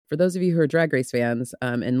for those of you who are Drag Race fans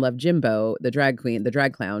and love Jimbo, the drag queen, the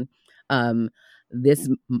drag clown, this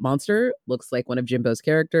monster looks like one of Jimbo's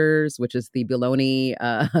characters, which is the baloney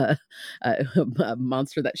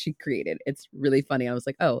monster that she created. It's really funny. I was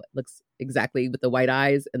like, oh, it looks exactly with the white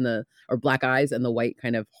eyes or black eyes and the white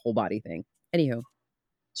kind of whole body thing. Anywho.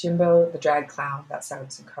 Jimbo, the drag clown. That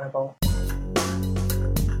sounds incredible.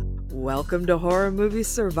 Welcome to Horror Movie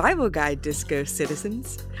Survival Guide, Disco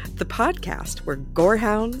Citizens, the podcast where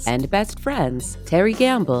gorehounds and best friends Terry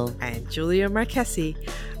Gamble and Julia Marchesi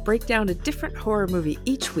break down a different horror movie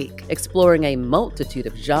each week, exploring a multitude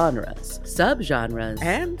of genres, subgenres,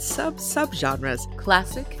 and sub-subgenres,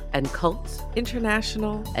 classic and cult,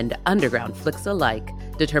 international and underground flicks alike,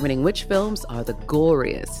 determining which films are the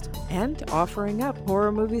goriest, and offering up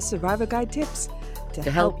Horror Movie Survival Guide tips to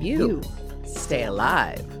help you stay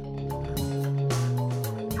alive.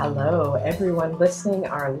 Hello, everyone listening,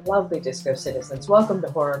 our lovely disco citizens. Welcome to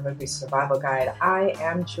Horror Movie Survival Guide. I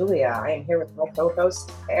am Julia. I am here with my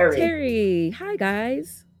co-host, Terry. Terry, hi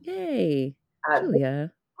guys. Yay.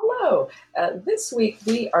 Julia. Hello. This week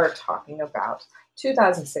we are talking about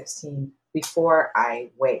 2016, Before I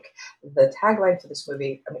Wake. The tagline for this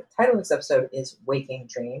movie, the title of this episode is Waking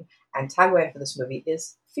Dream, and tagline for this movie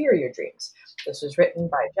is Fear Your Dreams. This was written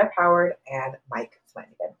by Jeff Howard and Mike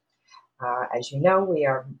Flanagan. As you know, we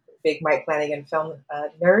are big Mike Flanagan film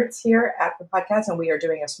nerds here at the podcast, and we are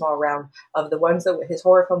doing a small round of his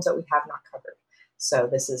horror films that we have not covered. So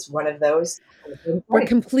this is one of those. We're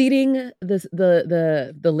completing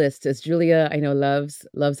the list, as Julia I know loves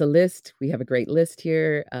a list. We have a great list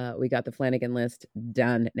here. We got the Flanagan list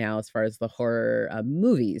done now as far as the horror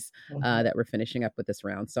movies that we're finishing up with this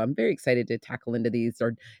round. So I'm very excited to tackle into these,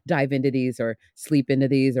 or dive into these, or sleep into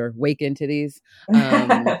these, or wake into these.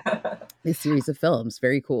 This series of films.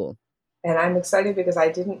 Very cool. And I'm excited because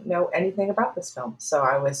I didn't know anything about this film. So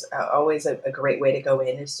I was always a great way to go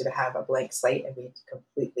in is to have a blank slate and be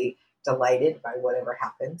completely delighted by whatever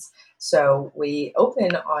happens. So we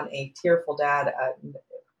open on a tearful dad,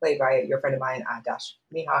 played by your friend of mine, Dash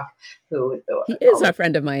Mihawk, who he is a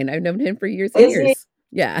friend of mine. I've known him for years and years.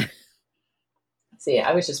 Yeah. See,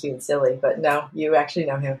 I was just being silly, but no, you actually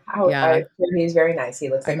know him. He's very nice. He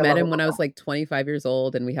looks like I met him when I was like 25 years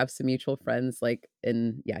old, and we have some mutual friends.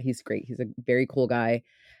 He's great. He's a very cool guy,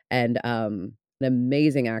 and an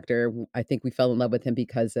amazing actor. I think we fell in love with him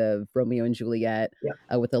because of Romeo and Juliet,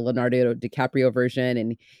 with the Leonardo DiCaprio version,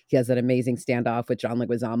 and he has an amazing standoff with John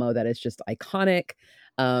Leguizamo that is just iconic.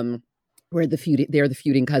 Where they're the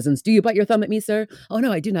feuding cousins. Do you bite your thumb at me, sir? Oh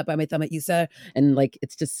no, I do not bite my thumb at you, sir. And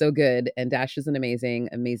it's just so good. And Dash is an amazing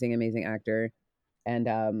actor.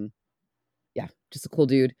 And just a cool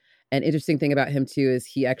dude. And interesting thing about him too is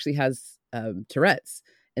he actually has Tourette's.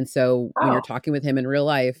 And so when you're talking with him in real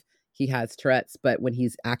life, he has Tourette's, but when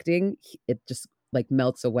he's acting, it just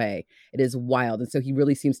melts away. It is wild. And so he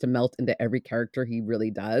really seems to melt into every character he really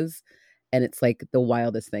does. And it's like the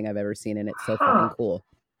wildest thing I've ever seen. And it's so fucking cool.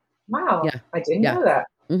 Wow, yeah. I didn't know that.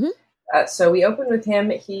 Mm-hmm. So we open with him.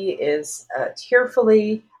 He is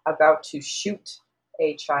tearfully about to shoot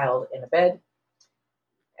a child in a bed.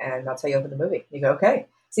 And that's how you open the movie. You go, okay.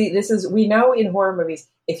 See, we know in horror movies,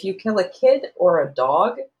 if you kill a kid or a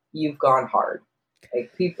dog, you've gone hard.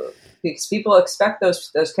 Like people expect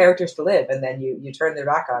those characters to live, and then you turn their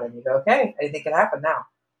back on it and you go, okay, anything can happen now.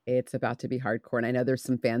 It's about to be hardcore. And I know there's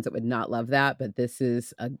some fans that would not love that, but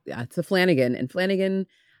it's a Flanagan. And Flanagan,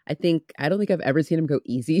 I don't think I've ever seen him go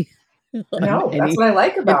easy. No, that's what I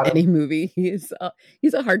like about him. Any movie, he's a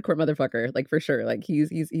hardcore motherfucker, for sure.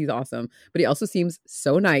 He's awesome, but he also seems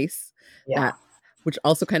so nice. Yeah, which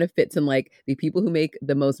also kind of fits in the people who make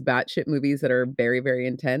the most batshit movies that are very, very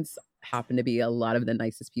intense happen to be a lot of the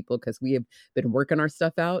nicest people because we have been working our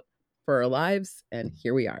stuff out for our lives, and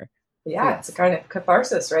here we are. Yeah, it's a kind of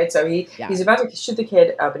catharsis, right? So he's about to shoot the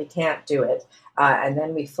kid, but he can't do it. And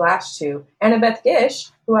then we flash to Annabeth Gish,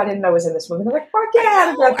 who I didn't know was in this movie. They're like, fuck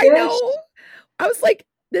yeah, Annabeth Gish. I know. I was like,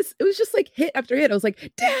 it was just hit after hit. I was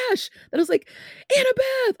like, Dash. And I was like,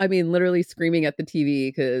 Annabeth. I mean, literally screaming at the TV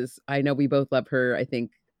because I know we both love her. I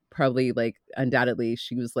think probably undoubtedly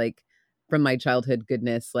she was from my childhood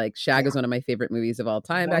goodness. Shag is one of my favorite movies of all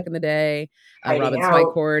time back in the day. Robin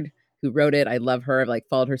Spikord, who wrote it. I love her. I've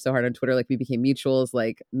followed her so hard on Twitter. We became mutuals,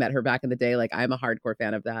 met her back in the day. I'm a hardcore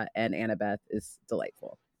fan of that. And Annabeth is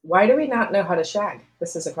delightful. Why do we not know how to shag?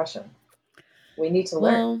 This is a question. We need to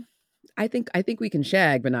learn. Well, I think we can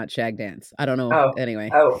shag, but not shag dance. I don't know. Anyway.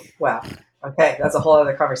 Oh, wow. Okay. That's a whole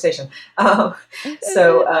other conversation.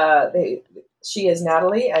 She is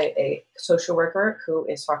Natalie, a social worker who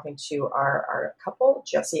is talking to our couple,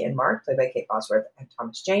 Jesse and Mark, played by Kate Bosworth and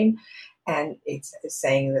Thomas Jane. And it's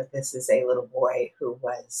saying that this is a little boy who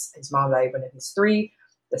his mom died when he was 3.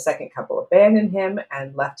 The second couple abandoned him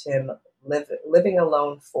and left him living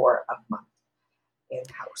alone for a month in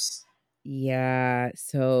house. Yeah,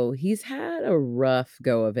 so he's had a rough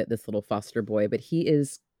go of it, this little foster boy, but he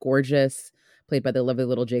is gorgeous, played by the lovely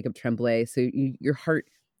little Jacob Tremblay. So your heart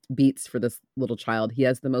beats for this little child. He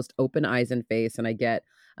has the most open eyes and face, and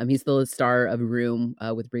he's the star of Room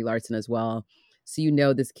with Brie Larson as well.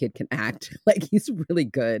 So this kid can act. Like, he's really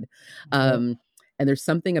good. And there's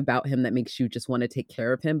something about him that makes you just want to take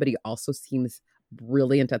care of him, but he also seems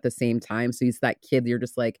brilliant at the same time. So he's that kid you're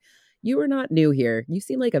just like, you are not new here. You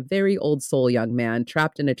seem like a very old soul young man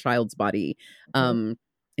trapped in a child's body.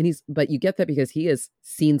 But you get that because he has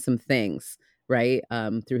seen some things, right?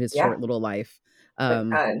 Through his short little life. But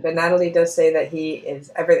Natalie does say that he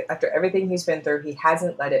is after everything he's been through, he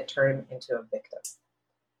hasn't let it turn him into a victim.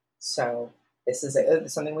 So this is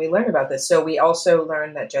something we learned about this. So we also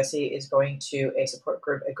learned that Jessie is going to a support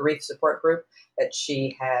group, a grief support group, that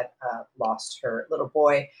she had lost her little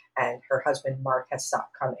boy, and her husband, Mark, has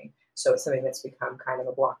stopped coming. So it's something that's become kind of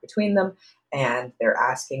a block between them. And they're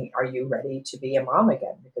asking, are you ready to be a mom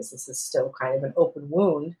again? Because this is still kind of an open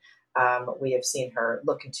wound. We have seen her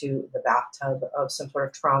look into the bathtub of some sort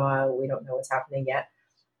of trauma. We don't know what's happening yet.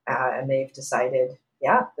 And they've decided,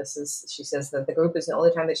 she says that the group is the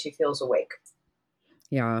only time that she feels awake.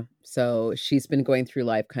 Yeah. So she's been going through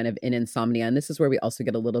life kind of in insomnia. And this is where we also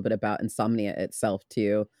get a little bit about insomnia itself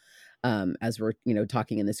too. As we're,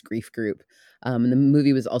 talking in this grief group. And the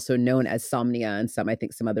movie was also known as Somnia and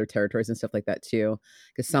some other territories and stuff like that too.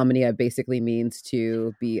 Because Somnia basically means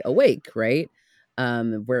to be awake, right?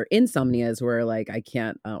 Where insomnia is where like I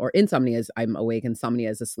can't, or insomnia is I'm awake, insomnia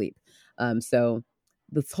is asleep. So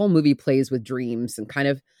this whole movie plays with dreams and kind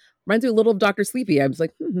of reminds me a little of Dr. Sleepy. I was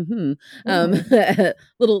like,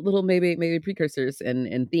 little maybe precursors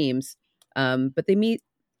and themes. But they meet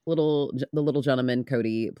the little gentleman,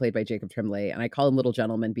 Cody, played by Jacob Tremblay. And I call him Little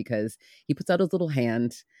Gentleman because he puts out his little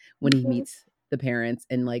hand when he meets the parents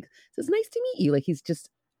and like says, nice to meet you. Like, he's just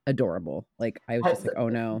adorable. Like, I was just like, oh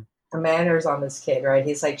no. The manners on this kid, right?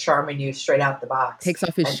 He's like charming you straight out the box. Takes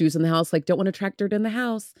off his shoes in the house. Like, don't want to track dirt in the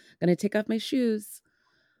house. Gonna take off my shoes.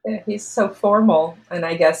 Yeah, he's so formal. And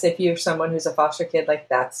I guess if you're someone who's a foster kid, like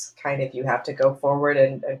that's kind of, you have to go forward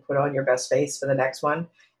and put on your best face for the next one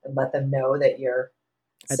and let them know that you're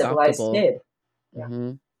a civilized kid. Yeah.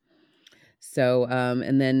 Mm-hmm. So,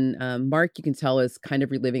 and then Mark, you can tell, is kind of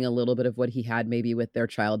reliving a little bit of what he had maybe with their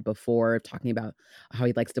child before, talking about how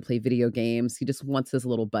he likes to play video games. He just wants his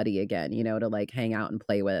little buddy again, to like hang out and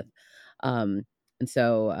play with. And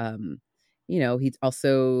so, he's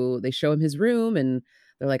also, they show him his room and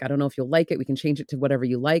they're like, I don't know if you'll like it. We can change it to whatever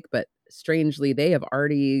you like. But strangely, they have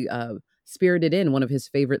already spirited in one of his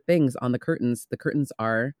favorite things on the curtains. The curtains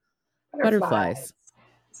are butterflies.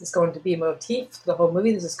 This is going to be a motif for the whole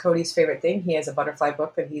movie. This is Cody's favorite thing. He has a butterfly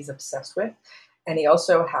book that he's obsessed with. And he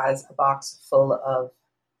also has a box full of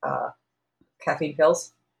caffeine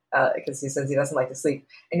pills because he says he doesn't like to sleep.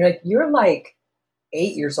 And you're like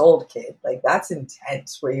 8 years old, kid. Like, that's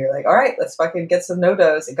intense, where you're like, all right, let's fucking get some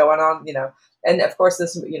no-dos and go on. And of course,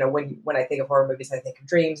 this, when I think of horror movies, I think of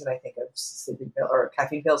dreams and I think of sleeping pill or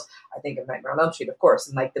caffeine pills. I think of Nightmare on Elm Street, of course.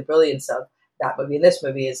 And like the brilliance of that movie and this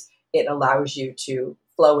movie is it allows you to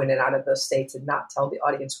flow in and out of those states and not tell the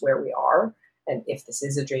audience where we are and if this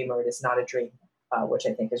is a dream or it is not a dream, which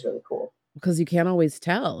I think is really cool. Because you can't always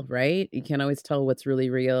tell, right? You can't always tell what's really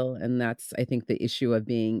real. And that's, I think, the issue of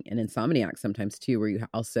being an insomniac sometimes too, where you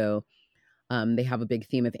also, they have a big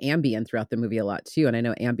theme of Ambien throughout the movie a lot too. And I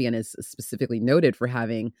know Ambien is specifically noted for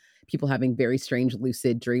having people having very strange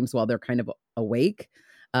lucid dreams while they're kind of awake.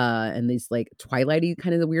 And these like twilighty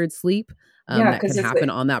kind of weird sleep that can happen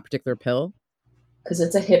on that particular pill. Because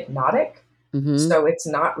it's a hypnotic. Mm-hmm. So it's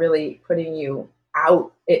not really putting you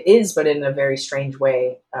out. It is, but in a very strange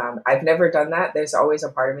way. I've never done that. There's always a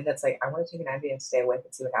part of me that's like, I want to take an Ambien and stay awake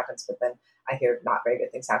and see what happens. But then I hear not very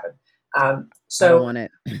good things happen. So I don't want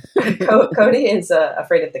it. Cody is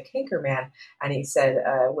afraid of the canker man. And he said,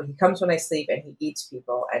 when he comes when I sleep and he eats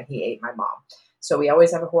people and he ate my mom. So we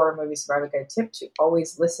always have a horror movie survival guide tip to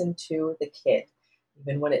always listen to the kid.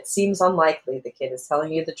 Even when it seems unlikely, the kid is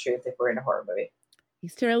telling you the truth if we're in a horror movie.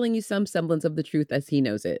 He's telling you some semblance of the truth as he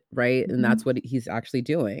knows it, right? Mm-hmm. And that's what he's actually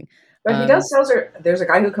doing. But he does tell her, there's a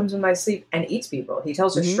guy who comes in my sleep and eats people. He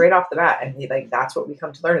tells her straight off the bat. And he that's what we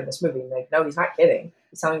come to learn in this movie. Like, no, he's not kidding.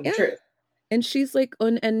 He's telling the truth. And she's like,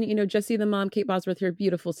 and Jessie, the mom, Kate Bosworth here,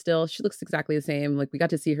 beautiful still. She looks exactly the same. Like, we got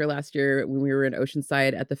to see her last year when we were in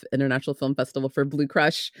Oceanside at the International Film Festival for Blue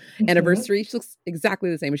Crush anniversary. She looks exactly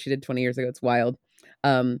the same as she did 20 years ago. It's wild.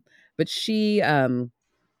 But she,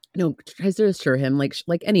 tries to assure him,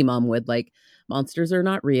 like any mom would, like, monsters are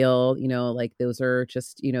not real, like those are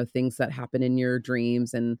just, things that happen in your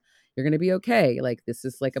dreams, and you're going to be okay. Like, this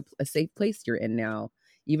is like a safe place you're in now,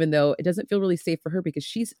 even though it doesn't feel really safe for her because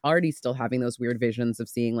she's already still having those weird visions of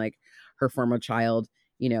seeing like her former child,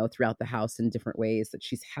 throughout the house in different ways that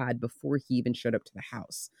she's had before he even showed up to the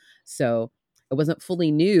house. So it wasn't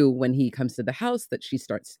fully new when he comes to the house that she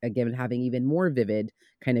starts again having even more vivid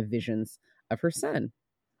kind of visions of her son.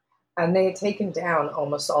 And they had taken down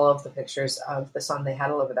almost all of the pictures of the son they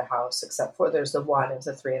had all over the house, except for there's the one, it was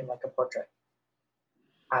a 3 in like a portrait.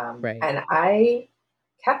 Right. And I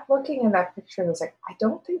kept looking in that picture and was like, I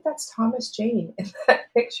don't think that's Thomas Jane in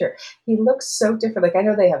that picture. He looks so different. Like, I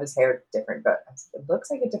know they have his hair different, but it looks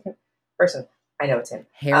like a different person. I know it's him.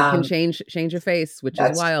 Hair can change a face, which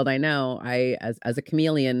is wild. I know. As a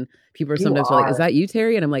chameleon, people are sometimes like, "Is that you,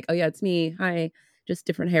 Terry?" And I'm like, "Oh yeah, it's me. Hi, just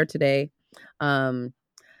different hair today."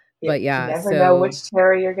 But yeah, you never know which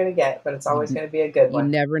Terry you're going to get, but it's always going to be a good one.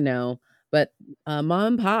 You never know. But Mom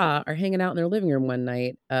and Pa are hanging out in their living room one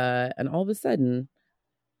night, and all of a sudden,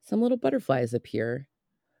 some little butterflies appear,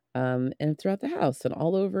 and throughout the house and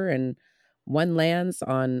all over, and one lands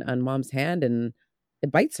on Mom's hand, and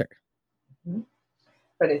it bites her. Mm-hmm.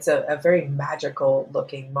 But it's a very magical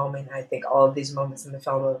looking moment. I think all of these moments in the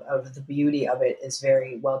film of the beauty of it is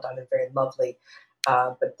very well done and very lovely.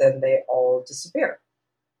 But then they all disappear.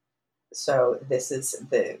 So this is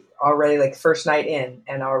the already like first night in,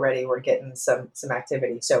 and already we're getting some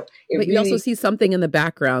activity. So but you also see something in the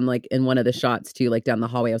background, like in one of the shots too, like down the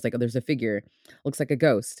hallway. I was like, oh, there's a figure. Looks like a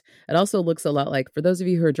ghost. It also looks a lot like, for those of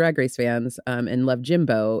you who are Drag Race fans and love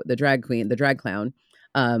Jimbo, the drag queen, the drag clown.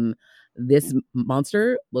 This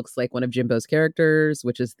monster looks like one of Jimbo's characters,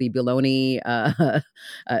 which is the baloney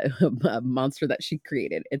monster that she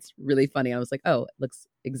created. It's really funny. I was like, oh, it looks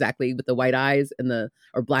exactly with the white eyes and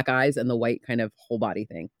or black eyes and the white kind of whole body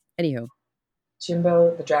thing. Anywho.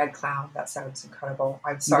 Jimbo, the drag clown. That sounds incredible.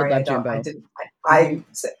 I'm sorry, I don't. Jimbo. I didn't.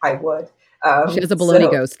 I would. She has a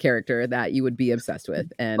baloney ghost character that you would be obsessed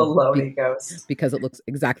with, and baloney ghost because it looks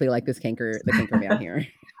exactly like the canker man here.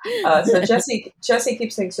 So Jessie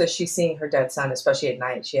keeps thinking so she's seeing her dead son, especially at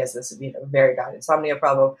night. She has this very bad insomnia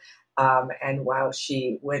problem, and while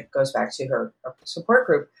she goes back to her support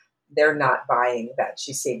group, they're not buying that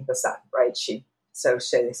she's seeing the son, right?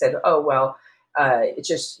 They said, oh well. It's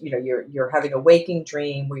just, you're having a waking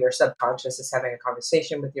dream where your subconscious is having a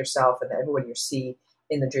conversation with yourself, and everyone you see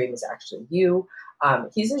in the dream is actually you.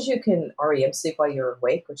 He says you can REM sleep while you're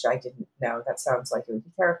awake, which I didn't know. That sounds like it would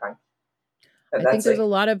be terrifying. But I think there's a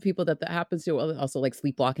lot of people that happens to, also like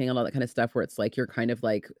sleepwalking and all that kind of stuff, where it's like you're kind of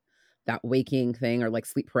like that waking thing, or like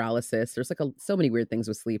sleep paralysis. There's like so many weird things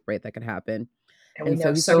with sleep, right, that could happen. And we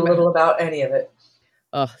know so little about any of it.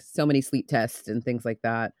 Oh, so many sleep tests and things like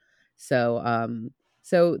that. So,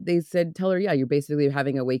 so they said, tell her, yeah, you're basically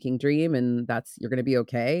having a waking dream, and you're going to be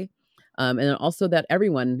okay. And then also that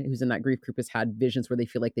everyone who's in that grief group has had visions where they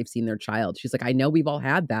feel like they've seen their child. She's like, I know we've all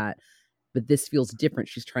had that, but this feels different.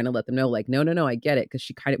 She's trying to let them know, like, no, I get it. Cause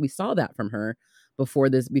we saw that from her before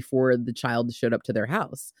the child showed up to their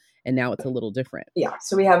house. And now it's a little different. Yeah.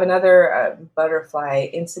 So we have another butterfly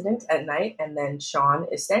incident at night, and then Sean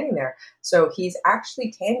is standing there. So he's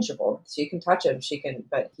actually tangible. So you can touch him.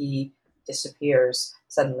 But he disappears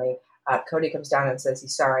suddenly. Cody comes down and says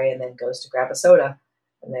he's sorry, and then goes to grab a soda.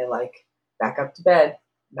 And they back up to bed,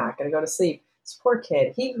 not going to go to sleep. This poor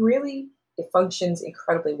kid. It functions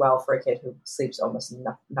incredibly well for a kid who sleeps almost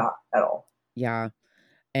not at all. Yeah.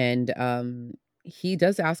 And he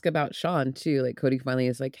does ask about Sean too. Like, Cody finally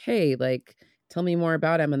is like, hey, like, tell me more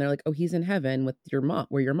about him. And they're like, oh, he's in heaven with your mom,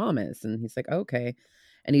 where your mom is. And he's like, okay.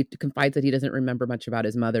 And he confides that he doesn't remember much about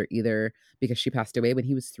his mother either, because she passed away when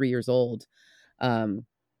he was 3 years old. And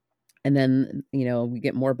then, we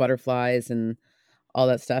get more butterflies and all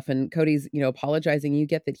that stuff. And Cody's, apologizing. You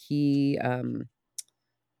get that he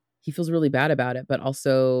feels really bad about it, but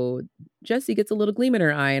also Jessie gets a little gleam in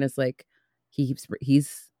her eye and is like, he's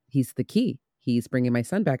the key. He's bringing my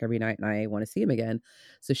son back every night, and I want to see him again.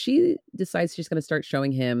 So she decides she's going to start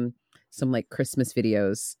showing him some like Christmas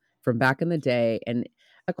videos from back in the day and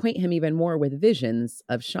acquaint him even more with visions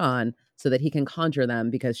of Sean so that he can conjure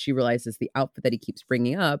them, because she realizes the outfit that he keeps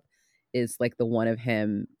bringing up is like the one of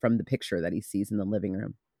him from the picture that he sees in the living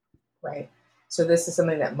room. Right. So this is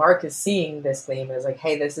something that Mark is seeing this gleam and is like,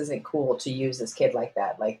 hey, this isn't cool to use this kid like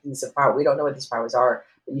that. Like, he's a power. We don't know what these powers are,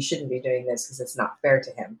 but you shouldn't be doing this because it's not fair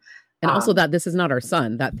to him. And also that this is not our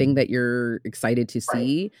son, that thing that you're excited to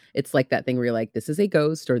see. Right. It's like that thing where you're like, this is a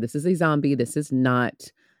ghost or this is a zombie. This is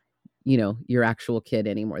not, your actual kid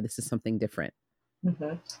anymore. This is something different.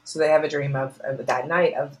 So they have a dream of that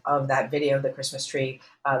night of that video, the Christmas tree,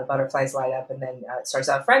 the butterflies light up, and then it starts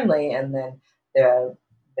out friendly, and then the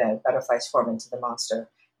the butterflies form into the monster,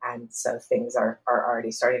 and so things are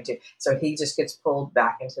already starting to. So he just gets pulled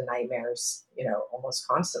back into nightmares, almost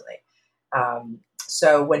constantly.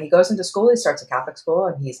 So when he goes into school, he starts a Catholic school,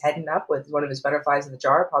 and he's heading up with one of his butterflies in the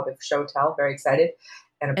jar, probably for show and tell, very excited.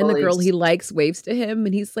 And a And the bully, girl he likes waves to him,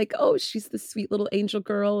 and he's like, "Oh, she's the sweet little angel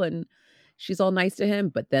girl," and she's all nice to him.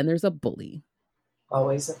 But then there's a bully.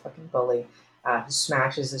 always a fucking bully, who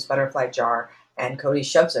smashes his butterfly jar, and Cody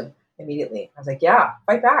shoves him immediately. I was like, yeah,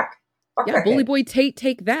 fight back. Fuck Yeah, that Bully kid. Boy Tate,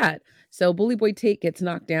 take that. So Bully Boy Tate gets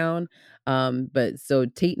knocked down. But so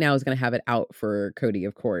Tate now is going to have it out for Cody,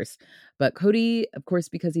 of course. But Cody, of course,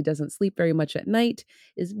 because he doesn't sleep very much at night,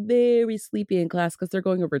 is very sleepy in class because they're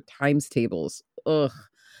going over times tables. Ugh.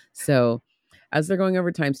 So as they're going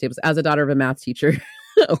over times tables, as a daughter of a math teacher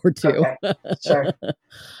or two, Okay, sure.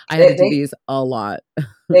 I had They, to do they, these a lot.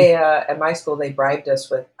 they at my school, they bribed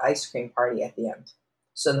us with ice cream party at the end.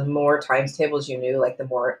 So the more times tables you knew, like the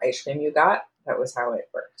more ice cream you got. That was how it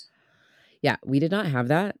worked. Yeah, we did not have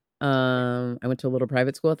that. I went to a little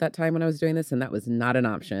private school at that time when I was doing this, and that was not an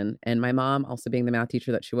option. And my mom, also being the math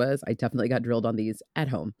teacher that she was, I definitely got drilled on these at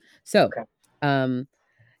home. So, Okay. um,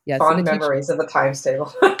 yeah, so the Fond teacher, memories of the times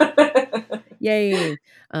table. yay.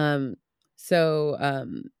 So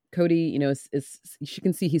Cody, is she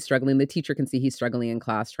can see he's struggling. The teacher can see he's struggling in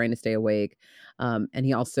class, trying to stay awake. And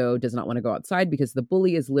he also does not want to go outside because the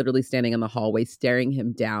bully is literally standing in the hallway, staring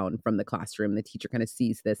him down from the classroom. The teacher kind of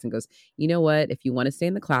sees this and goes, "You know what? If you want to stay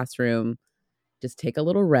in the classroom, just take a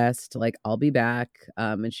little rest. Like, I'll be back."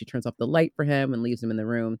 And she turns off the light for him and leaves him in the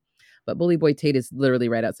room. But Bully Boy Tate is literally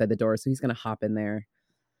right outside the door, so he's going to hop in there.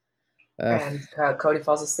 Ugh. And Cody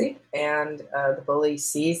falls asleep, and the bully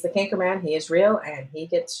sees the canker man. He is real, and he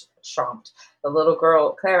gets chomped. The little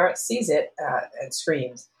girl, Clara, sees it and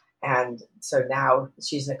screams. And so now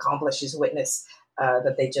she's an accomplice. She's a witness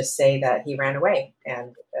that they just say that he ran away.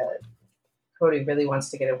 And Cody really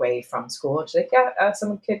wants to get away from school. And she's like, yeah,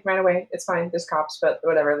 some kid ran away. It's fine. There's cops, but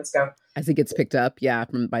whatever. Let's go. As he gets picked up, yeah,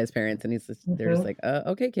 by his parents, and they're just like,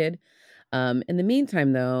 "Okay, kid." In the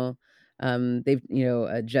meantime, though, they've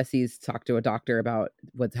Jesse's talked to a doctor about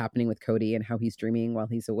what's happening with Cody and how he's dreaming while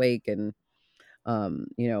he's awake, and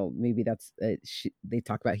maybe that's they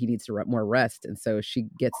talk about he needs to more rest, and so she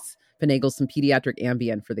finagles some pediatric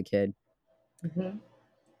Ambien for the kid. Mm-hmm.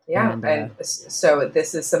 Yeah, and so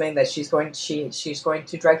this is something that she's going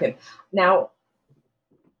to drug him. Now,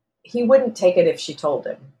 he wouldn't take it if she told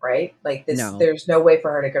him, right? Like this, No. There's no way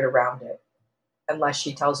for her to get around it unless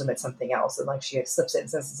she tells him it's something else, and like she slips it and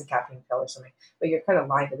says it's a caffeine pill or something. But you're kind of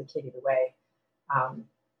lying to the kid either way.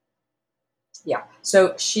 Yeah.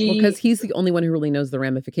 So because he's the only one who really knows the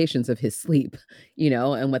ramifications of his sleep,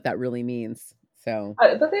 and what that really means. So,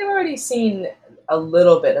 but they've already seen a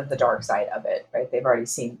little bit of the dark side of it, right? They've already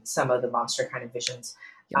seen some of the monster kind of visions.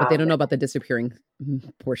 Yeah, but they don't know about the disappearing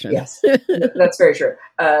portion. Yes, that's very true.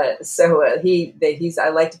 He's. I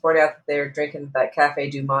like to point out that they're drinking that Cafe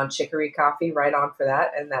Du Monde chicory coffee, right on for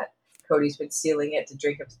that, and that Cody's been stealing it to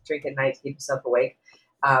drink at night to keep himself awake.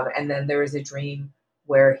 And then there is a dream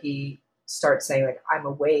where he starts saying, like, "I'm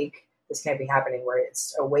awake. This can't be happening." Where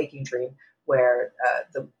it's a waking dream where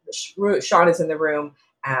Sean is in the room,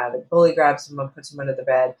 the bully grabs him and puts him under the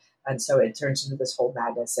bed, and so it turns into this whole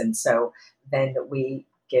madness. And so then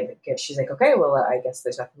she's like, okay, well, I guess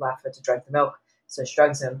there's nothing left but to drug the milk. So she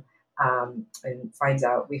drugs him, and we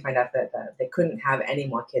find out that they couldn't have any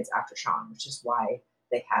more kids after Sean, which is why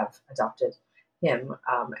they have adopted him.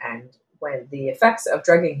 And when the effects of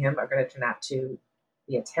drugging him are going to turn out to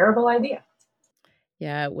be a terrible idea.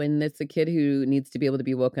 Yeah, when it's a kid who needs to be able to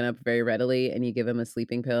be woken up very readily and you give him a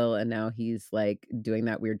sleeping pill and now he's like doing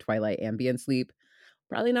that weird Twilight ambient sleep,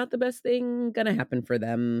 probably not the best thing gonna happen for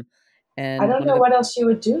them. And I don't know what else you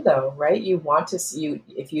would do, though, right? You want to see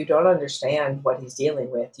if you don't understand what he's dealing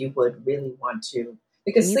with, you would really want to,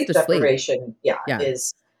 because sleep deprivation,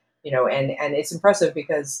 is, and it's impressive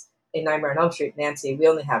because in Nightmare on Elm Street, Nancy,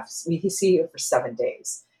 we see her for 7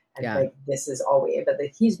 days, and like this is all but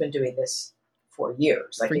he's been doing this for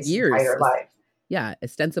years, like his entire life. Yeah,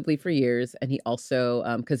 ostensibly for years. And he also,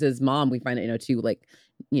 because his mom, we find it, too, like,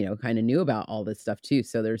 kind of knew about all this stuff too.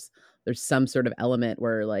 So there's some sort of element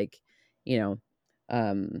where like, he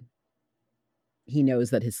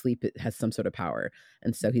knows that his sleep has some sort of power.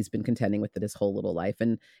 And so he's been contending with it his whole little life.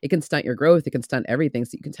 And it can stunt your growth. It can stunt everything.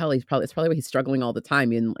 So you can tell it's probably why he's struggling all the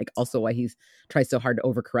time. And like also why he's tries so hard to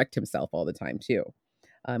overcorrect himself all the time too.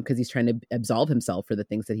 because he's trying to absolve himself for the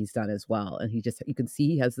things that he's done as well. And you can see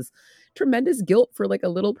he has this tremendous guilt for like a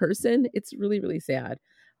little person. It's really, really sad.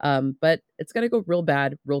 But it's going to go real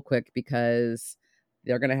bad real quick because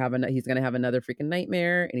he's going to have another freaking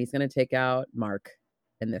nightmare, and he's going to take out Mark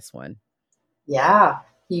in this one. Yeah.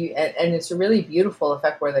 And it's a really beautiful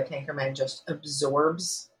effect where the Cankerman just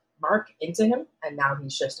absorbs Mark into him, and now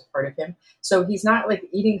he's just a part of him. So he's not like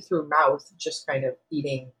eating through mouth, just kind of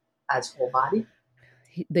eating as whole body.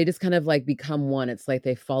 They just kind of like become one. It's like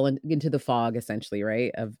they fall into the fog, essentially,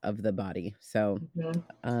 right, of the body. So,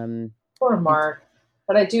 Poor Mark.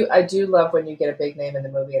 But I do love when you get a big name in the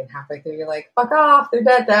movie and halfway through you're like, "Fuck off, they're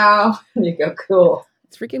dead now," and you go, "Cool."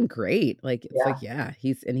 It's freaking great. Like it's like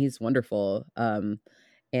he's wonderful.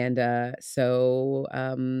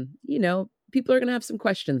 People are going to have some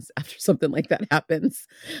questions after something like that happens.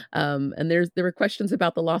 And there were questions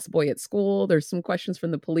about the lost boy at school. There's some questions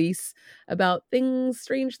from the police about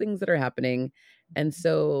strange things that are happening. And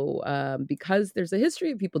so because there's a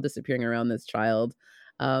history of people disappearing around this child,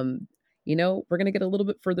 we're going to get a little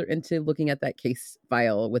bit further into looking at that case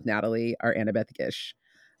file with Natalie, our Annabeth Gish.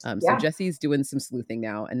 So Jesse's doing some sleuthing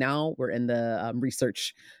now, and now we're in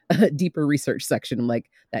the deeper research section. I'm like,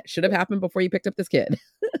 that should have happened before you picked up this kid.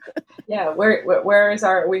 Yeah, where is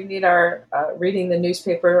we need our reading the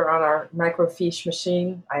newspaper on our microfiche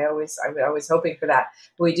machine. I was hoping for that.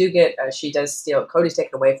 But we do get, she does steal, Cody's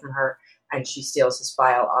taken away from her, and she steals his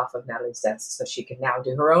file off of Natalie's desk so she can now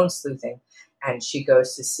do her own sleuthing. And she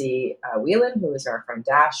goes to see Whelan, who is our friend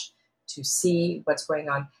Dash, to see what's going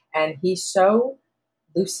on. And he's so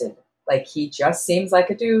lucid. Like, he just seems like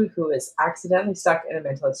a dude who is accidentally stuck in a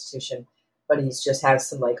mental institution, but he's just has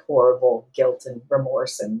some like horrible guilt and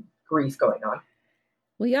remorse and grief going on.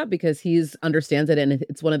 Well, yeah, because he's understands it, and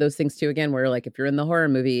it's one of those things too. Again, where like if you're in the horror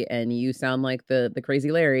movie and you sound like the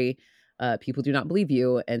crazy Larry, people do not believe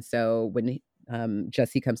you. And so when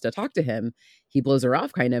Jesse comes to talk to him, he blows her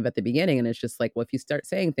off kind of at the beginning, and it's just like, well, if you start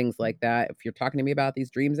saying things like that, if you're talking to me about these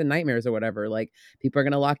dreams and nightmares or whatever, like people are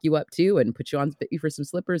going to lock you up too and put you for some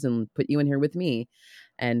slippers and put you in here with me.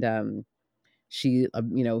 And she,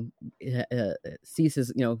 sees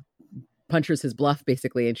his, punches his bluff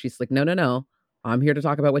basically, and she's like, no, I'm here to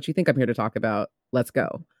talk about what you think I'm here to talk about. Let's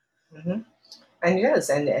go. Mm-hmm. And he does,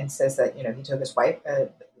 and says that he took his wife.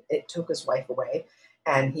 It took his wife away,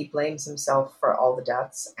 and he blames himself for all the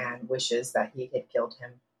deaths and wishes that he had killed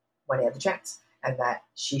him when he had the chance, and that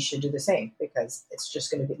she should do the same because it's just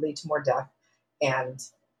going to lead to more death, and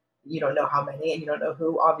you don't know how many, and you don't know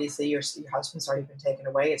who. Obviously, your husband's already been taken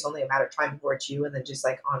away. It's only a matter of time before it's you, and then just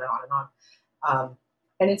like on and on and on.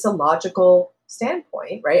 And it's a logical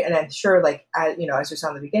standpoint, right? And I'm sure, like, as we saw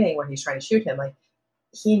in the beginning when he's trying to shoot him, like,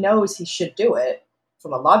 he knows he should do it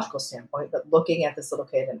from a logical standpoint, but looking at this little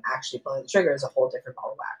kid and actually pulling the trigger is a whole different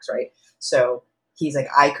ball of wax, right? So he's like,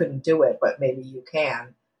 I couldn't do it, but maybe you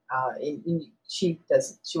can. She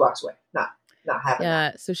walks away, not having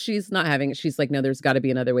that. So she's not having it. She's like, no, there's got to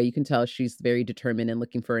be another way. You can tell she's very determined and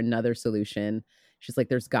looking for another solution. She's like,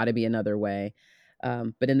 there's got to be another way.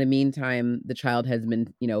 But in the meantime, the child has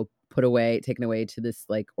been, taken away to this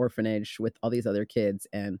like orphanage with all these other kids.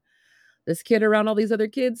 And this kid around all these other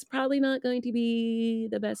kids, probably not going to be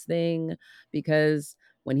the best thing, because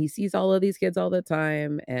when he sees all of these kids all the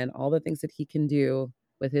time and all the things that he can do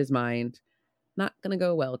with his mind, not going to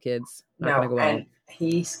go well, kids. Not going to go well. And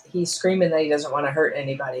he's screaming that he doesn't want to hurt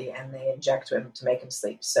anybody, and they inject him to make him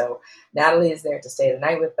sleep. So Natalie is there to stay the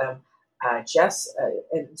night with them. Jess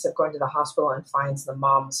ends up going to the hospital and finds the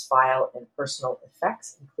mom's file and personal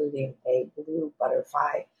effects, including a blue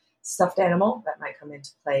butterfly stuffed animal that might come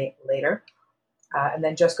into play later. And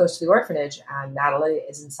then Jess goes to the orphanage, and Natalie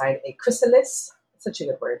is inside a chrysalis. Such a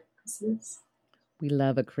good word, chrysalis. We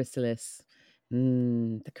love a chrysalis.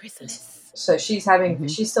 The chrysalis. So she's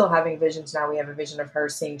still having visions now. We have a vision of her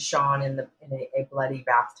seeing Sean in a bloody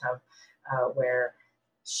bathtub, where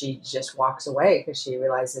she just walks away because she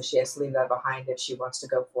realizes she has to leave that behind if she wants to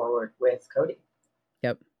go forward with Cody.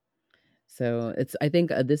 Yep. So I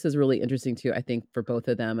think this is really interesting too. I think for both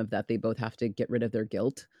of them, of that they both have to get rid of their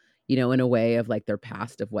guilt, in a way of like their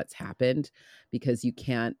past of what's happened, because you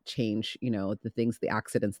can't change, the things, the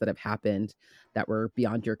accidents that have happened that were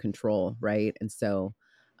beyond your control. Right. And so,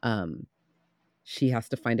 she has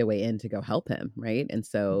to find a way in to go help him. Right. And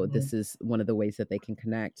so this is one of the ways that they can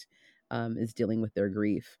connect, is dealing with their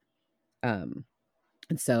grief. And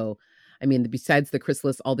so, I mean, besides the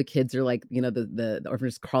chrysalis, all the kids are like, the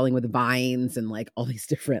orphanage is crawling with vines and like all these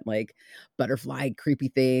different like butterfly creepy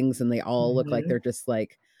things. And they all look like they're just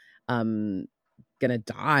like, gonna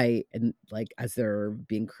die, and like as they're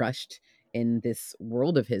being crushed in this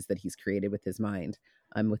world of his that he's created with his mind.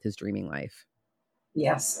 with his dreaming life.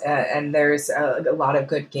 Yes, and there's a lot of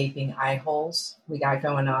good gaping eye holes we got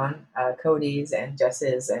going on, Cody's and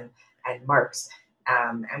Jess's and Mark's.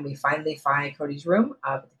 And we finally find Cody's room,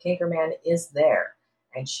 but the Canker Man is there.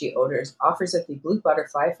 And she offers it the blue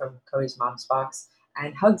butterfly from Cody's mom's box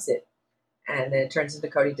and hugs it. And then it turns into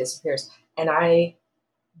Cody disappears. And I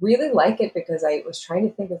really like it because I was trying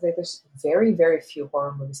to think of like there's very, very few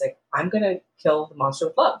horror movies like I'm gonna kill the monster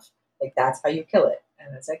with love. Like that's how you kill it.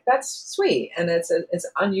 And it's like that's sweet. And it's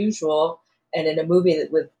unusual. And in a movie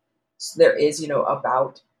that with there is,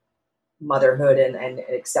 about motherhood and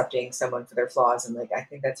accepting someone for their flaws. And like I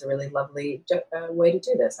think that's a really lovely way to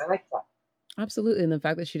do this. I like that. Absolutely. And the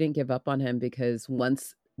fact that she didn't give up on him, because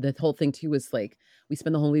once the whole thing too was like, we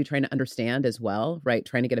spend the whole movie trying to understand as well, right?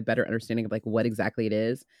 Trying to get a better understanding of like what exactly it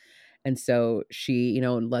is. And so she,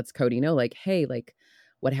 lets Cody know like, hey, like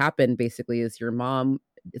what happened basically is your mom,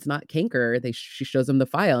 it's not canker. She shows him the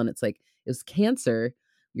file and it's like, it was cancer.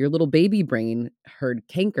 Your little baby brain heard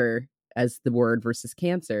canker as the word versus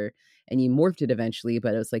cancer. And you morphed it eventually,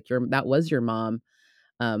 but it was like that was your mom,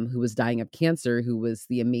 who was dying of cancer, who was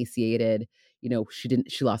the emaciated,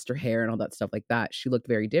 she lost her hair and all that stuff like that. She looked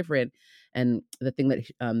very different. And the thing that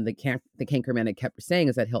the canker man had kept saying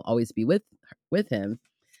is that he'll always be with him.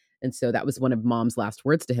 And so that was one of mom's last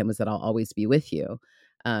words to him, was that I'll always be with you.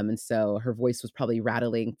 And so her voice was probably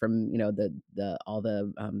rattling from, the all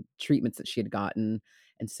the treatments that she had gotten.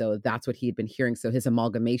 And so that's what he had been hearing. So his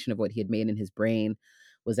amalgamation of what he had made in his brain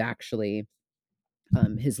was actually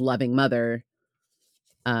his loving mother,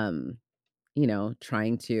 trying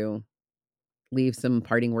to leave some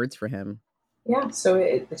parting words for him. Yeah, so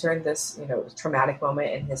it turned this, traumatic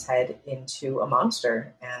moment in his head into a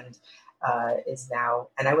monster, and is now.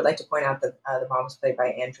 And I would like to point out that the mom was played by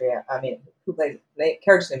Andrea. I mean, who plays the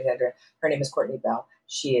character's name is Andrea. Her name is Courtney Bell.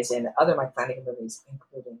 She is in other Mike Flanagan movies,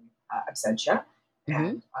 including Absentia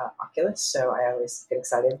and Oculus. So I always get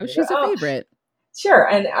excited. Oh, she's a favorite. Sure,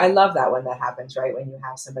 and I love that when that happens, right? When you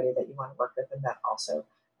have somebody that you want to work with, and that also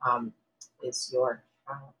is your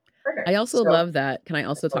partner. I also love that. Can I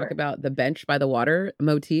also talk about the bench by the water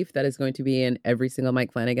motif that is going to be in every single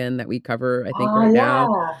Mike Flanagan that we cover, I think,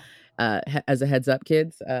 now? As a heads up,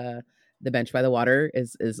 kids, the bench by the water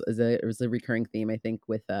is a recurring theme, I think,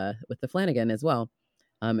 with the Flanagan as well.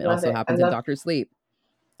 It also happens in Doctor Sleep.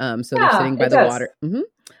 So they're sitting by the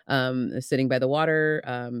water. Sitting by the water,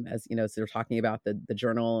 as so they're talking about the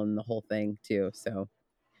journal and the whole thing too. So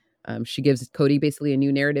she gives Cody basically a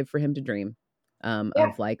new narrative for him to dream.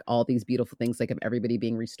 Of like all these beautiful things, like of everybody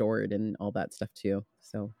being restored and all that stuff too.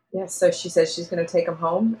 So so she says she's going to take him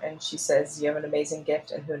home, and she says you have an amazing gift,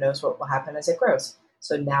 and who knows what will happen as it grows.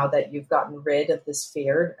 So now that you've gotten rid of this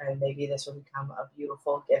fear, and maybe this will become a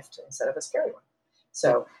beautiful gift instead of a scary one.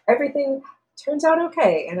 So everything turns out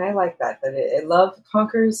okay, and I like that love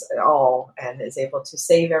conquers it all and is able to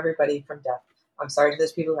save everybody from death. I'm sorry to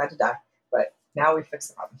those people who had to die, but now we fixed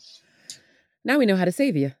the problem. Now we know how to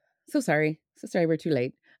save you. So sorry we're too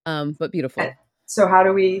late. But beautiful. And so how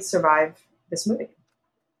do we survive this movie?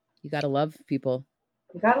 You gotta love people.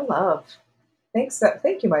 You gotta love.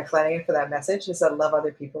 Thank you, Mike Flanagan, for that message. Is that love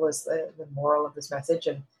other people is the moral of this message,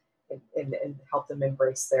 and help them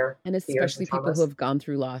embrace their and especially people who have gone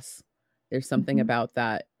through loss. There's something about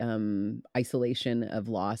that isolation of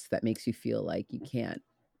loss that makes you feel like you can't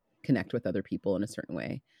connect with other people in a certain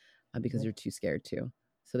way because you're too scared to.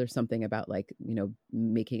 So there's something about like,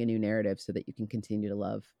 making a new narrative so that you can continue to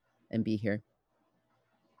love and be here.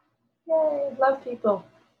 Yay, love people.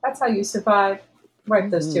 That's how you survive. Wipe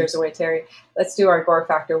those tears away, Terry. Let's do our gore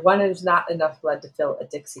factor. 1 is not enough blood to fill a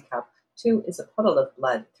Dixie cup. 2 is a puddle of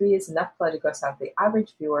blood. 3 is enough blood to gross out the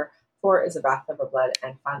average viewer. 4 is a bathtub of blood.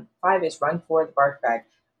 And 5 is run for the bark bag.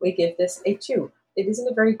 We give this a 2. It isn't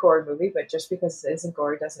a very gory movie, but just because it isn't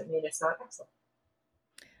gory doesn't mean it's not excellent.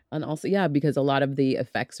 And also, because a lot of the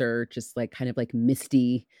effects are just like kind of like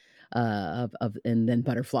misty, and then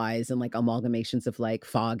butterflies and like amalgamations of like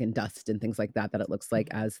fog and dust and things like that it looks like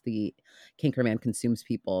as the Canker Man consumes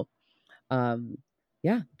people.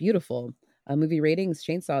 Beautiful. Movie ratings: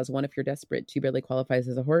 Chainsaw is 1 if you're desperate, 2 barely qualifies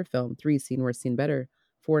as a horror film, 3 seen worse, seen better,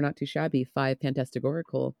 4 not too shabby, 5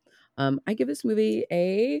 fantasticorical. I give this movie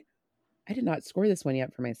I did not score this one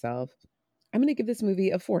yet for myself. I'm going to give this movie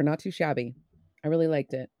a 4, not too shabby. I really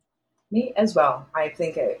liked it. Me as well. I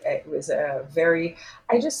think it was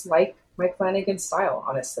I just like Mike Flanagan's style,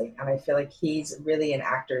 honestly. And I feel like he's really an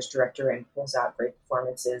actor's director and pulls out great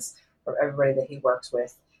performances from everybody that he works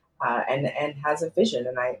with, and has a vision.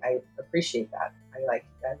 And I appreciate that.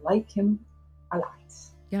 I like him a lot.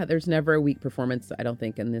 Yeah, there's never a weak performance, I don't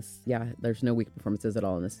think, in this. Yeah, there's no weak performances at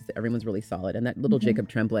all in this. Everyone's really solid. And that little Jacob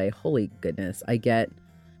Tremblay, holy goodness. I get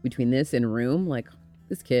between this and Room, like,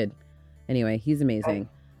 this kid. Anyway, he's amazing.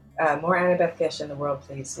 More Annabeth Gish in the world,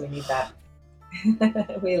 please. We need that.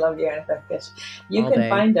 We love you, Annabeth Gish. You can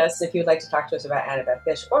find us, if you'd like to talk to us about Annabeth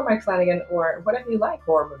Gish or Mike Flanagan or whatever you like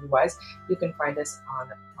horror movie-wise, you can find us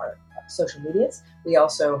on our social medias. We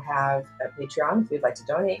also have a Patreon if you'd like to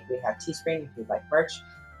donate. We have Teespring if you'd like merch.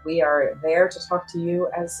 We are there to talk to you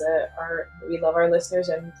as we love our listeners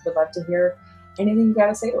and would love to hear anything you got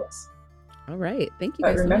to say to us. All right. Thank you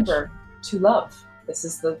but guys remember, so to love. This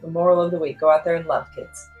is the moral of the week. Go out there and love,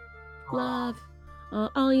 kids. Love.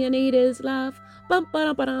 All you need is love.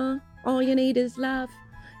 Bum-ba-da-ba-da. All you need is love.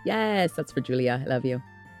 Yes, that's for Julia. I love you.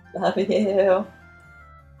 Love you.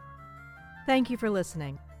 Thank you for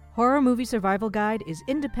listening. Horror Movie Survival Guide is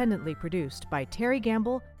independently produced by Terry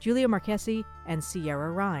Gamble, Julia Marchesi, and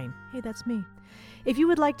Sierra Ryan. Hey, that's me. If you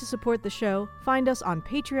would like to support the show, find us on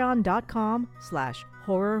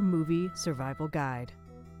patreon.com/horror movie survival guide.